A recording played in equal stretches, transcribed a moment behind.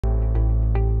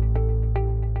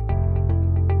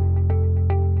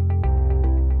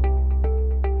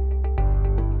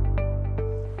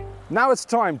Now it's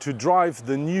time to drive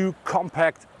the new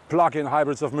compact plug-in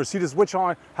hybrids of Mercedes, which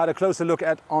I had a closer look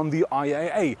at on the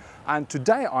IAA. And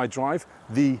today I drive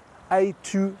the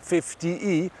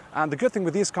A250e, and the good thing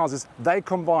with these cars is they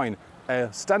combine a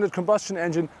standard combustion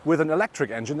engine with an electric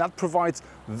engine that provides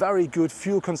very good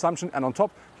fuel consumption, and on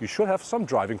top you should have some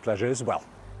driving pleasure as well.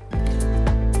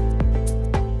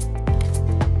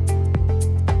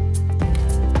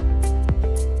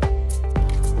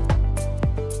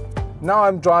 Now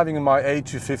I'm driving in my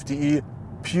A250e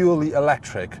purely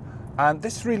electric, and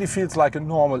this really feels like a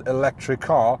normal electric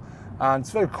car, and it's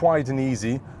very quiet and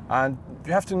easy. And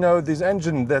you have to know this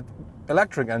engine, that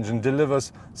electric engine,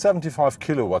 delivers 75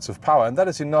 kilowatts of power, and that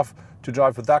is enough to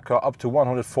drive with that car up to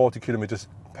 140 kilometers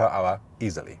per hour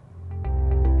easily.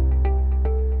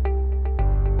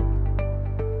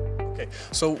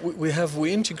 So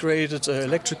we integrated an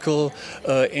electrical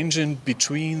engine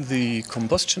between the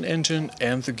combustion engine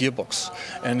and the gearbox,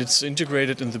 and it's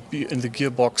integrated in the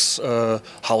gearbox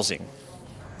housing.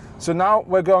 So now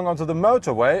we're going onto the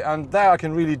motorway, and there I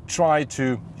can really try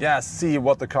to see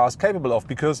what the car is capable of,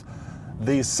 because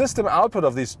the system output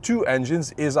of these two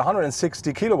engines is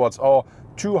 160 kilowatts or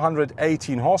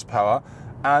 218 horsepower,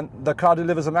 and the car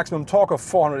delivers a maximum torque of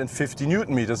 450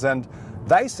 Newton meters, and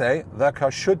they say the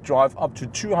car should drive up to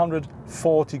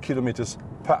 240 kilometers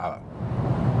per hour.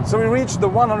 So we reached the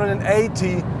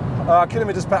 180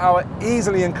 kilometers per hour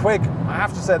easily and quick. I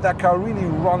have to say that car really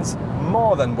runs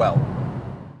more than well.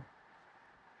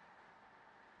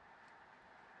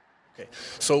 Okay,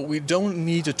 so we don't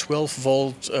need a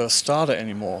 12-volt starter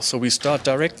anymore. So we start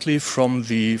directly from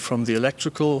the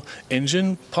electrical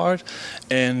engine part,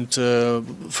 and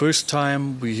first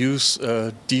time we use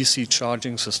a DC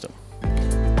charging system.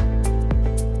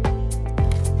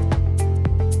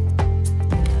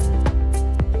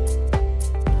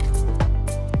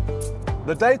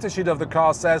 The datasheet of the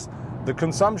car says the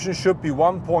consumption should be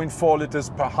 1.4 liters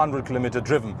per 100 kilometer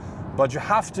driven. But you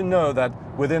have to know that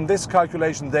within this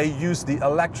calculation they use the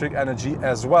electric energy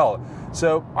as well.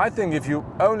 So I think if you're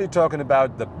only talking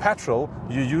about the petrol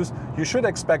you use, you should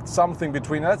expect something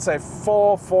between, let's say,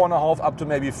 4.5 up to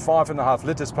maybe 5.5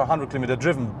 liters per 100 kilometer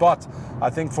driven. But I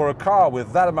think for a car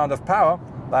with that amount of power,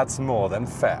 that's more than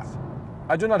fair.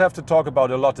 I do not have to talk a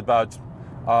lot about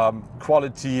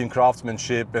quality and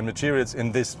craftsmanship and materials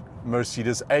in this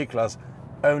Mercedes A-Class,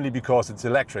 only because it's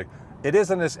electric. It is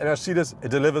a Mercedes, it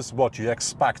delivers what you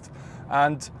expect.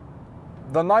 And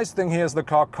the nice thing here is the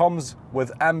car comes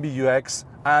with MBUX,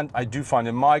 and I do find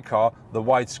in my car the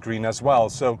widescreen as well.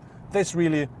 So this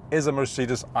really is a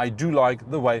Mercedes I do like,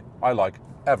 the way I like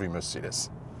every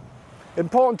Mercedes.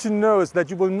 Important to know is that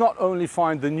you will not only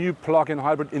find the new plug-in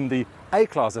hybrid in the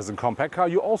A-Class as a compact car,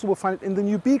 you also will find it in the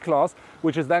new B-Class,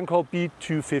 which is then called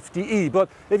B250e. But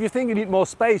if you think you need more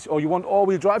space or you want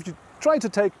all-wheel drive, you try to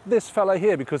take this fella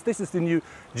here, because this is the new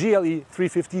GLE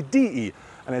 350DE.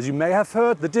 And as you may have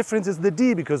heard, the difference is the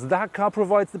D, because that car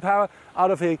provides the power out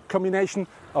of a combination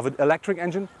of an electric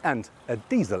engine and a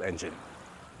diesel engine.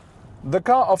 The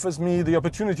car offers me the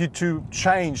opportunity to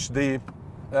change the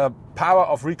power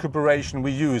of recuperation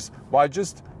we use by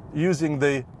just using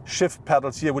the shift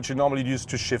pedals here, which you normally use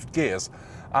to shift gears.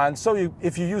 And so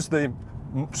if you use the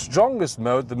strongest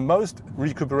mode, the most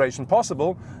recuperation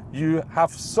possible, you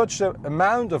have such an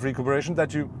amount of recuperation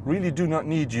that you really do not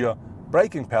need your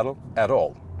braking pedal at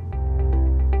all.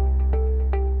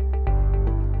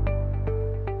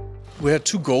 We had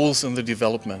two goals in the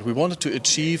development. We wanted to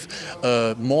achieve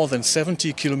more than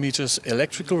 70 kilometers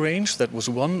electrical range. That was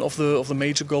one of the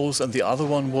major goals, and the other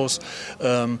one was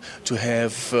to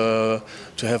have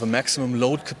a maximum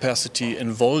load capacity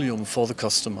and volume for the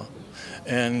customer.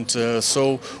 And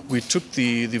so we took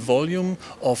the volume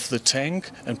of the tank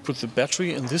and put the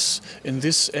battery in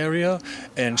this area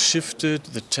and shifted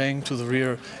the tank to the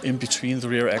rear, in between the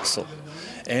rear axle.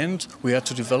 And we had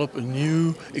to develop a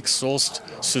new exhaust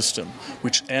system,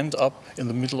 which end up in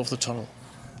the middle of the tunnel.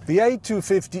 The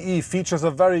A250e features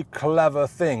a very clever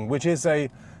thing, which is a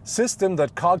system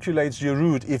that calculates your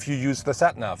route if you use the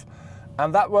sat-nav.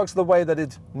 And that works the way that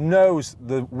it knows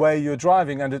the way you're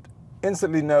driving, and it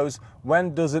instantly knows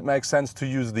when does it make sense to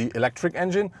use the electric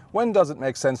engine, when does it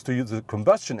make sense to use the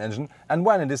combustion engine, and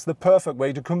when it is the perfect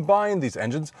way to combine these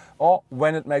engines, or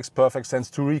when it makes perfect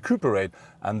sense to recuperate.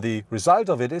 And the result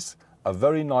of it is a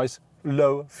very nice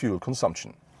low fuel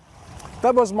consumption.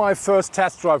 That was my first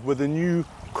test drive with the new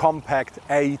compact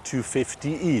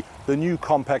A250e, the new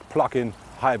compact plug-in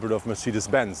hybrid of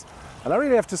Mercedes-Benz. And I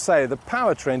really have to say the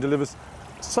powertrain delivers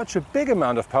such a big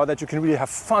amount of power that you can really have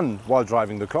fun while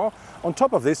driving the car. On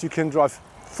top of this, you can drive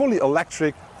fully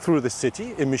electric through the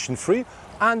city, emission-free,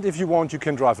 and if you want, you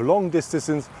can drive long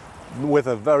distances with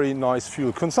a very nice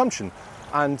fuel consumption.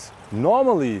 And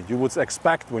normally you would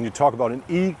expect, when you talk about an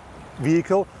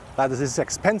e-vehicle, that it is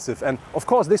expensive. And of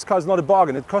course, this car is not a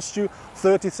bargain. It costs you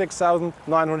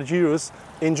 36,900 euros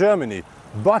in Germany.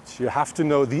 But you have to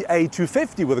know the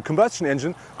A250 with a combustion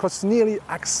engine costs nearly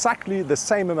exactly the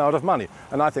same amount of money.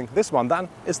 And I think this one then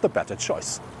is the better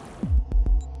choice.